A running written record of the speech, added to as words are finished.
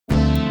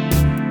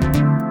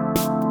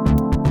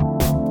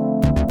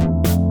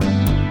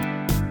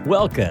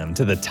Welcome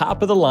to the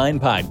Top of the Line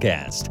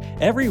podcast.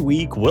 Every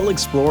week, we'll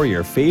explore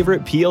your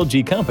favorite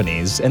PLG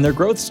companies and their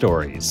growth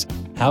stories,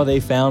 how they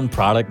found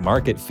product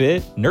market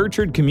fit,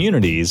 nurtured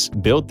communities,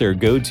 built their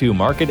go-to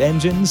market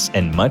engines,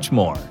 and much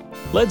more.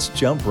 Let's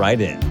jump right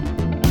in.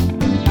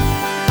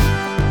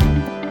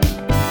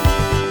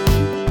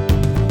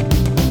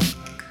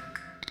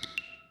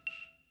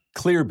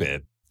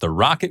 Clearbit, the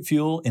rocket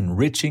fuel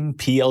enriching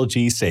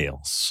PLG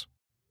sales.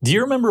 Do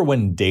you remember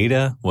when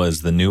data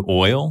was the new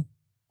oil?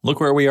 Look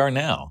where we are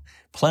now.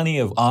 Plenty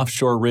of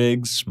offshore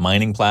rigs,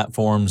 mining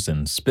platforms,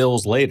 and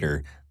spills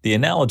later, the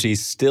analogy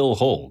still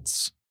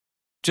holds.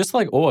 Just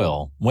like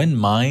oil, when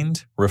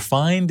mined,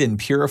 refined and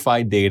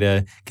purified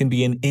data can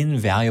be an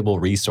invaluable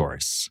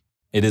resource.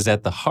 It is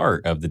at the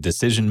heart of the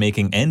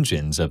decision-making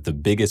engines of the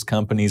biggest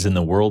companies in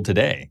the world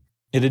today.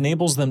 It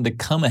enables them to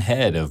come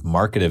ahead of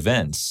market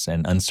events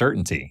and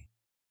uncertainty.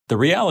 The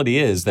reality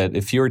is that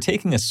if you are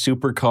taking a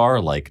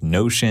supercar like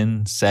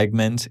Notion,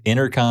 Segment,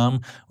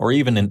 Intercom, or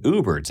even an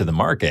Uber to the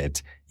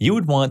market, you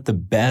would want the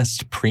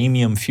best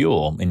premium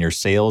fuel in your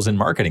sales and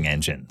marketing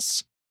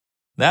engines.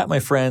 That, my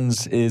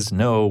friends, is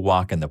no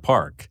walk in the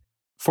park.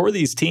 For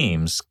these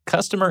teams,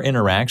 customer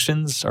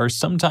interactions are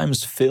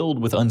sometimes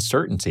filled with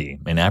uncertainty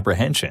and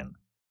apprehension.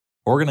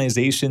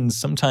 Organizations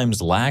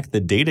sometimes lack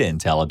the data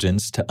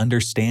intelligence to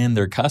understand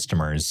their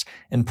customers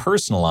and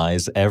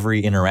personalize every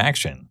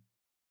interaction.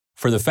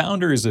 For the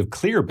founders of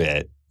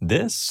Clearbit,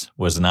 this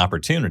was an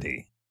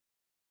opportunity.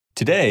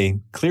 Today,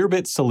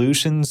 Clearbit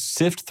solutions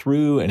sift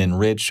through and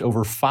enrich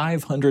over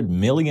 500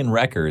 million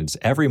records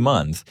every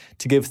month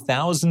to give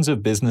thousands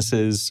of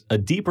businesses a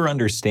deeper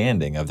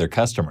understanding of their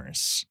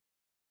customers.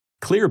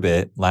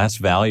 Clearbit, last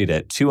valued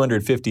at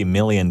 $250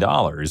 million,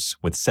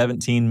 with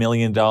 $17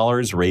 million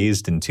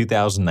raised in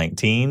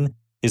 2019,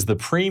 is the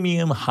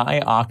premium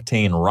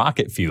high-octane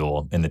rocket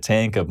fuel in the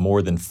tank of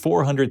more than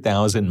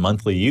 400,000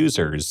 monthly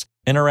users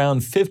and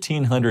around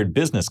 1,500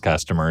 business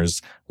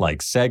customers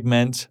like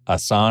Segment,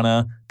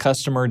 Asana,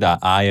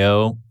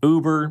 Customer.io,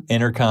 Uber,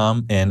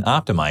 Intercom, and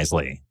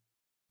Optimizely.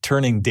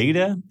 Turning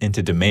data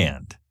into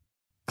demand.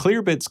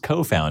 Clearbit's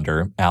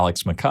co-founder,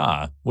 Alex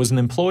McCaw, was an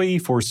employee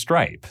for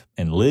Stripe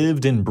and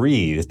lived and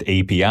breathed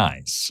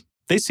APIs.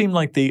 They seemed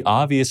like the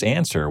obvious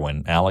answer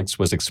when Alex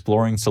was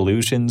exploring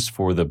solutions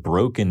for the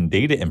broken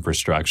data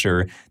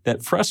infrastructure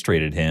that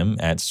frustrated him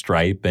at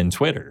Stripe and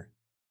Twitter.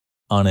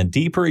 On a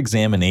deeper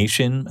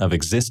examination of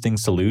existing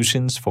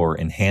solutions for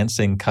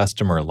enhancing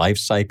customer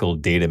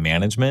lifecycle data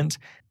management,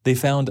 they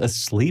found a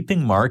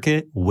sleeping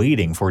market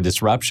waiting for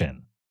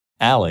disruption.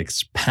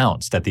 Alex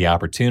pounced at the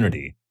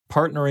opportunity,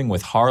 partnering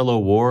with Harlow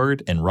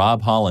Ward and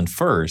Rob Holland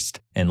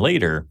first, and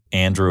later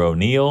Andrew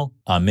O'Neill,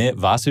 Amit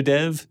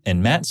Vasudev,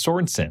 and Matt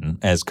Sorensen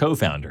as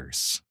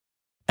co-founders.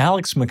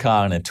 Alex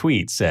McCaw in a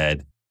tweet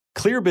said,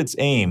 "Clearbit's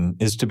aim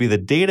is to be the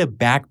data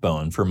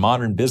backbone for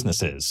modern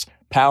businesses,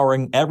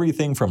 powering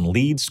everything from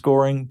lead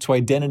scoring to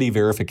identity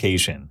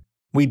verification.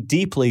 We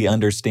deeply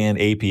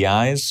understand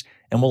APIs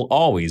and will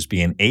always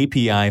be an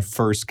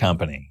API-first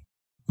company."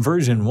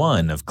 Version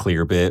 1 of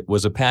Clearbit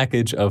was a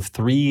package of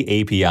 3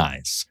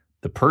 APIs: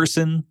 the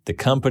person, the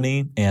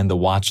company, and the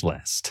watch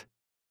list.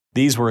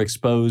 These were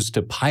exposed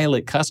to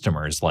pilot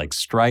customers like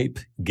Stripe,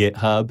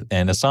 GitHub,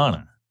 and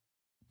Asana.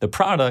 The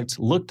product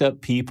looked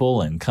up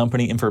people and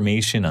company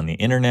information on the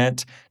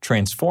internet,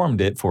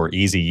 transformed it for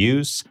easy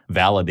use,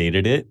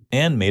 validated it,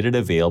 and made it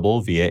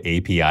available via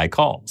API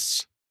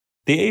calls.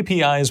 The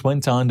APIs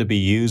went on to be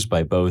used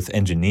by both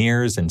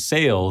engineers and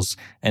sales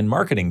and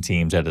marketing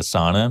teams at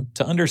Asana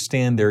to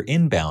understand their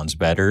inbounds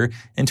better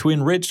and to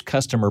enrich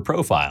customer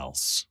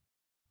profiles.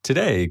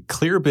 Today,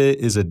 Clearbit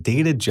is a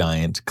data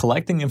giant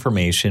collecting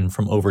information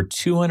from over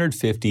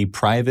 250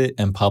 private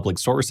and public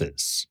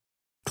sources.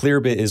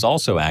 Clearbit is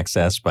also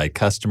accessed by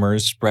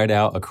customers spread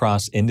out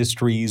across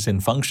industries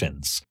and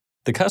functions.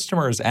 The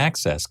customers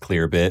access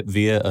Clearbit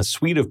via a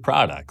suite of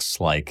products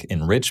like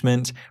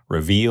Enrichment,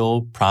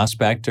 Reveal,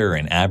 Prospector,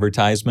 and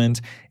Advertisement,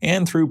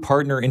 and through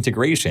partner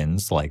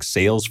integrations like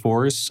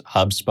Salesforce,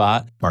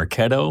 HubSpot,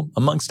 Marketo,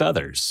 amongst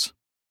others.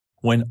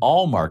 When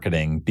all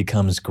marketing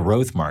becomes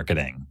growth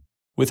marketing.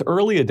 With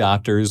early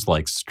adopters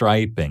like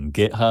Stripe and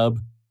GitHub,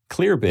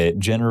 Clearbit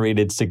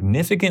generated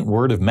significant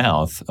word of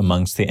mouth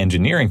amongst the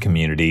engineering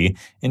community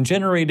and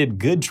generated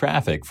good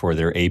traffic for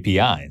their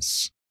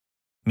APIs.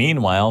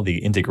 Meanwhile,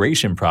 the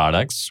integration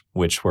products,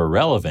 which were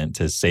relevant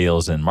to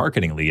sales and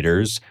marketing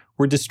leaders,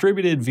 were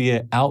distributed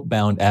via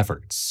outbound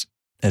efforts.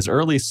 As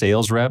early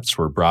sales reps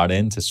were brought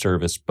in to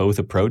service both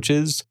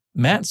approaches,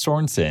 Matt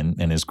Sorensen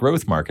and his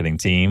growth marketing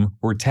team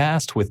were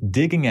tasked with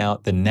digging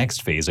out the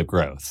next phase of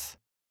growth.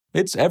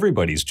 It's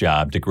everybody's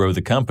job to grow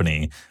the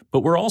company,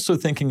 but we're also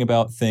thinking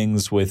about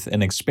things with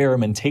an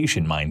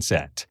experimentation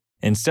mindset.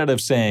 Instead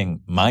of saying,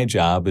 "My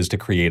job is to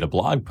create a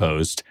blog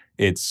post,"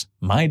 it's,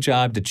 "My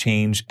job to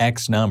change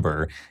X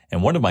number,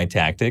 and one of my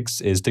tactics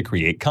is to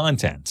create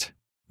content."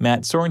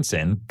 Matt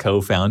Sorensen,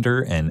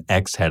 co-founder and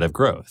ex-head of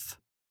growth.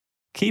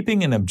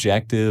 Keeping an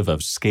objective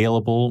of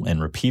scalable and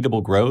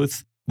repeatable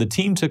growth, the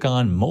team took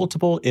on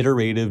multiple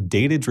iterative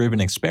data-driven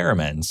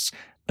experiments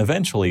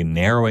eventually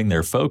narrowing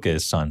their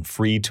focus on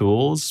free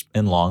tools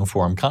and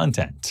long-form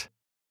content.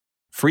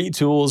 Free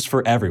tools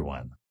for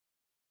everyone.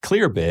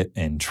 Clearbit,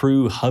 in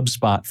true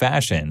HubSpot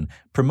fashion,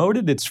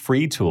 promoted its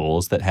free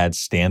tools that had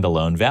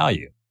standalone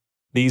value.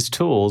 These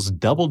tools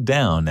doubled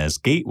down as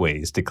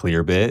gateways to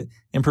Clearbit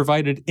and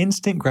provided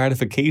instant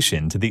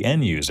gratification to the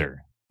end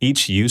user.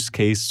 Each use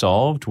case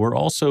solved were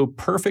also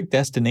perfect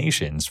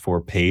destinations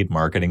for paid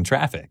marketing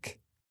traffic.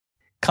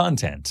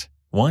 Content,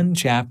 one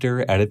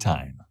chapter at a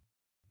time.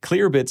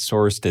 Clearbit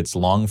sourced its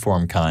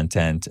long-form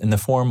content in the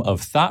form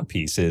of thought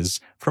pieces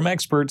from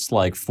experts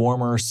like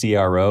former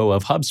CRO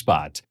of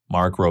HubSpot,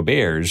 Mark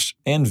Roberge,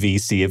 and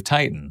VC of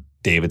Titan,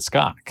 David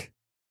Skock.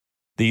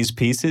 These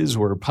pieces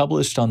were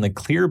published on the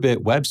Clearbit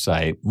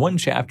website one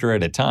chapter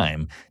at a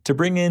time to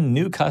bring in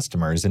new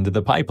customers into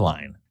the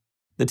pipeline.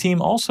 The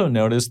team also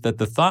noticed that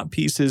the thought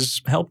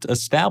pieces helped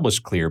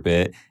establish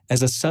Clearbit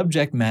as a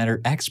subject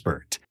matter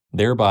expert,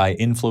 thereby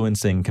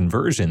influencing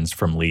conversions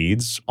from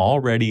leads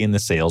already in the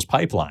sales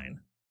pipeline.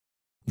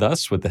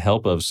 Thus, with the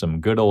help of some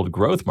good old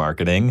growth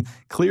marketing,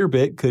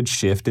 Clearbit could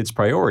shift its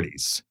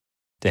priorities.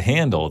 To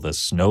handle the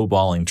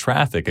snowballing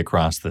traffic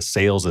across the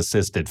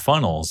sales-assisted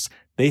funnels,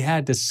 they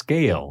had to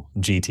scale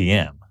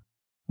GTM.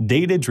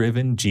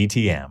 Data-driven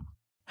GTM.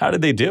 How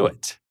did they do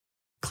it?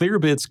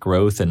 Clearbit's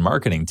growth and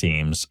marketing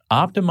teams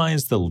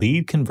optimized the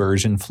lead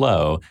conversion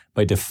flow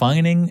by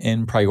defining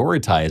and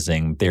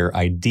prioritizing their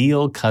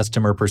ideal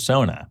customer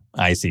persona,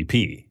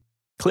 ICP.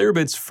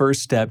 Clearbit's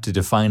first step to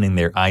defining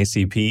their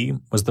ICP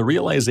was the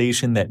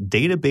realization that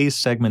database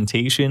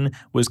segmentation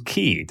was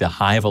key to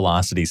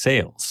high-velocity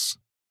sales.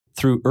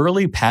 Through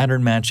early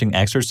pattern matching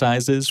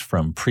exercises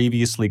from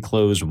previously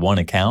closed won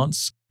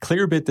accounts,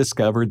 Clearbit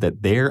discovered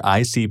that their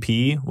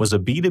ICP was a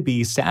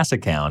B2B SaaS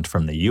account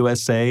from the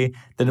USA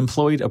that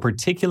employed a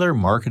particular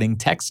marketing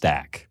tech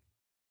stack.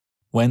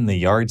 When the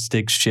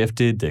yardstick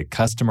shifted to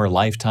customer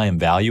lifetime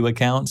value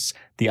accounts,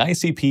 the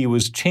ICP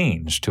was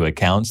changed to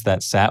accounts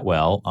that sat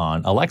well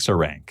on Alexa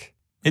Rank.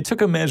 It took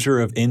a measure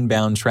of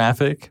inbound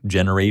traffic,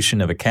 generation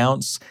of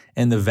accounts,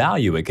 and the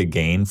value it could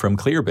gain from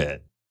Clearbit.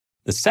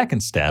 The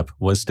second step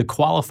was to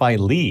qualify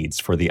leads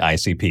for the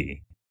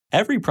ICP.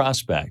 Every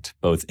prospect,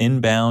 both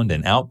inbound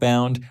and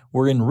outbound,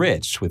 were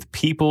enriched with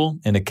people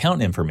and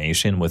account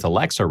information with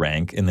Alexa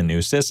Rank in the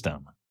new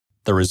system.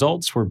 The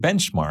results were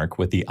benchmarked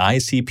with the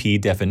ICP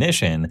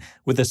definition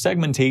with a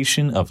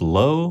segmentation of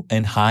low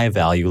and high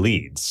value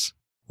leads.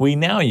 We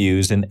now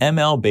use an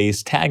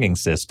ML-based tagging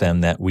system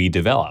that we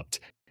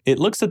developed. It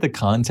looks at the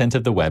content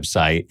of the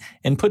website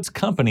and puts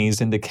companies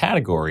into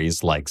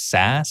categories like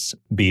SaaS,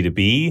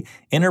 B2B,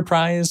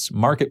 enterprise,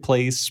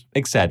 marketplace,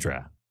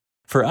 etc.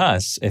 For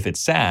us, if it's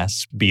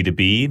SaaS,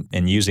 B2B,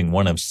 and using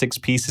one of 6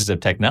 pieces of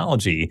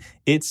technology,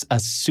 it's a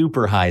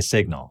super high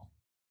signal.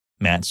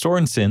 Matt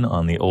Sorensen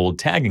on the old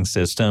tagging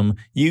system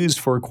used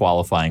for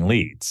qualifying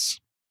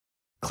leads.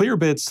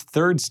 Clearbit's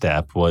third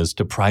step was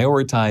to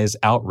prioritize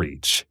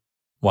outreach.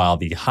 While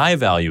the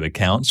high-value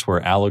accounts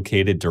were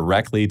allocated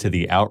directly to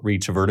the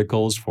outreach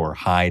verticals for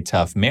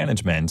high-tough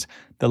management,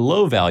 the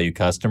low-value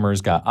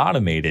customers got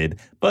automated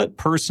but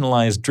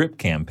personalized drip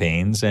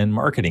campaigns and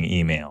marketing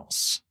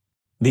emails.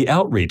 The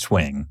Outreach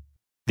Wing.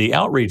 The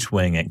Outreach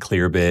Wing at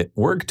Clearbit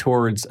worked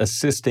towards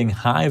assisting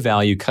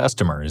high-value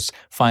customers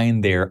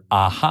find their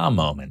aha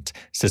moment,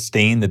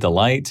 sustain the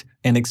delight,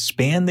 and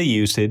expand the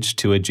usage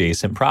to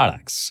adjacent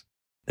products.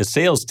 The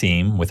sales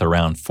team, with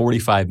around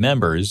 45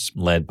 members,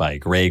 led by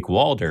Greg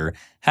Walder,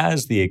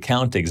 has the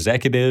account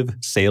executive,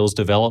 sales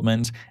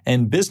development,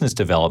 and business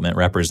development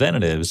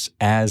representatives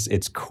as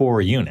its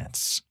core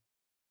units.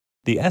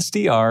 The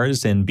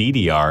SDRs and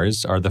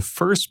BDRs are the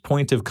first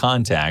point of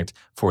contact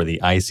for the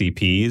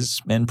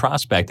ICPs and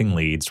prospecting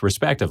leads,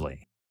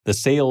 respectively. The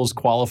sales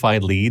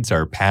qualified leads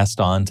are passed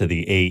on to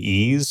the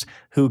AEs,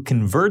 who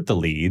convert the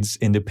leads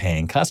into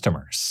paying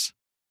customers.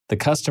 The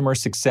customer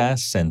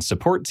success and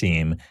support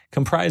team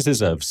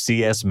comprises of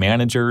CS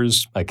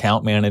managers,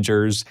 account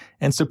managers,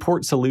 and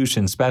support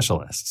solution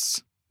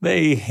specialists.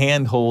 They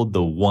handhold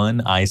the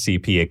one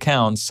ICP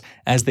accounts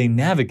as they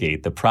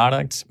navigate the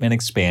product and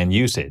expand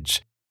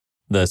usage.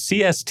 The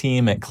CS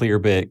team at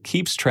Clearbit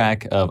keeps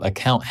track of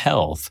account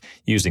health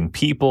using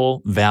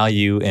people,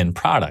 value, and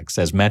products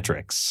as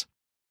metrics.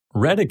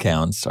 Red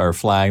accounts are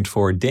flagged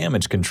for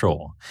damage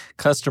control.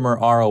 Customer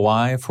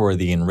ROI for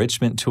the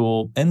enrichment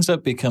tool ends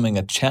up becoming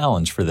a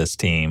challenge for this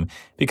team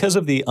because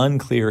of the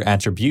unclear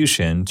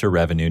attribution to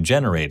revenue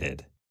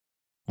generated.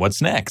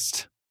 What's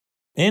next?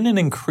 In an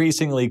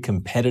increasingly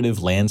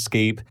competitive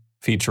landscape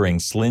featuring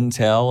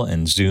Slintel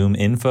and Zoom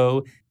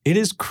Info, it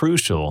is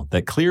crucial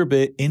that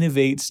Clearbit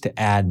innovates to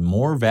add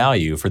more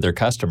value for their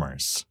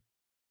customers.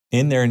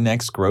 In their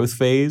next growth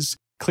phase,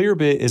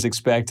 Clearbit is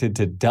expected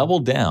to double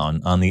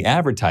down on the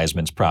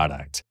advertisements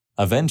product,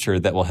 a venture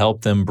that will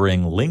help them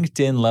bring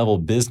LinkedIn-level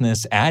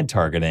business ad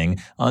targeting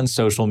on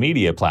social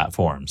media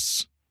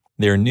platforms.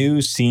 Their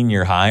new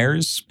senior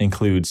hires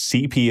include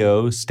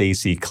CPO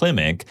Stacy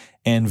Klimek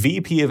and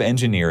VP of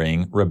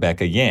Engineering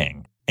Rebecca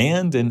Yang,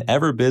 and an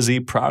ever-busy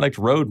product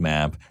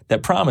roadmap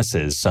that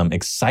promises some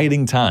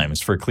exciting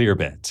times for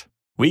Clearbit.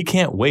 We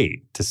can't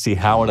wait to see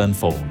how it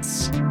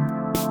unfolds.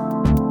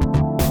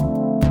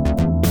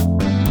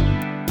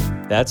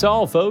 That's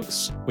all,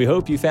 folks. We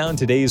hope you found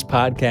today's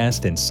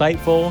podcast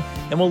insightful,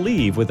 and we'll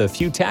leave with a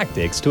few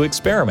tactics to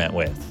experiment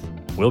with.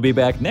 We'll be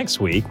back next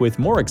week with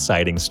more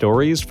exciting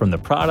stories from the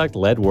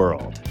product-led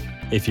world.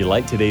 If you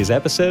liked today's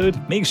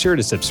episode, make sure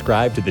to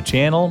subscribe to the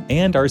channel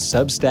and our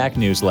Substack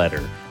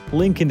newsletter.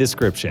 Link in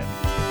description.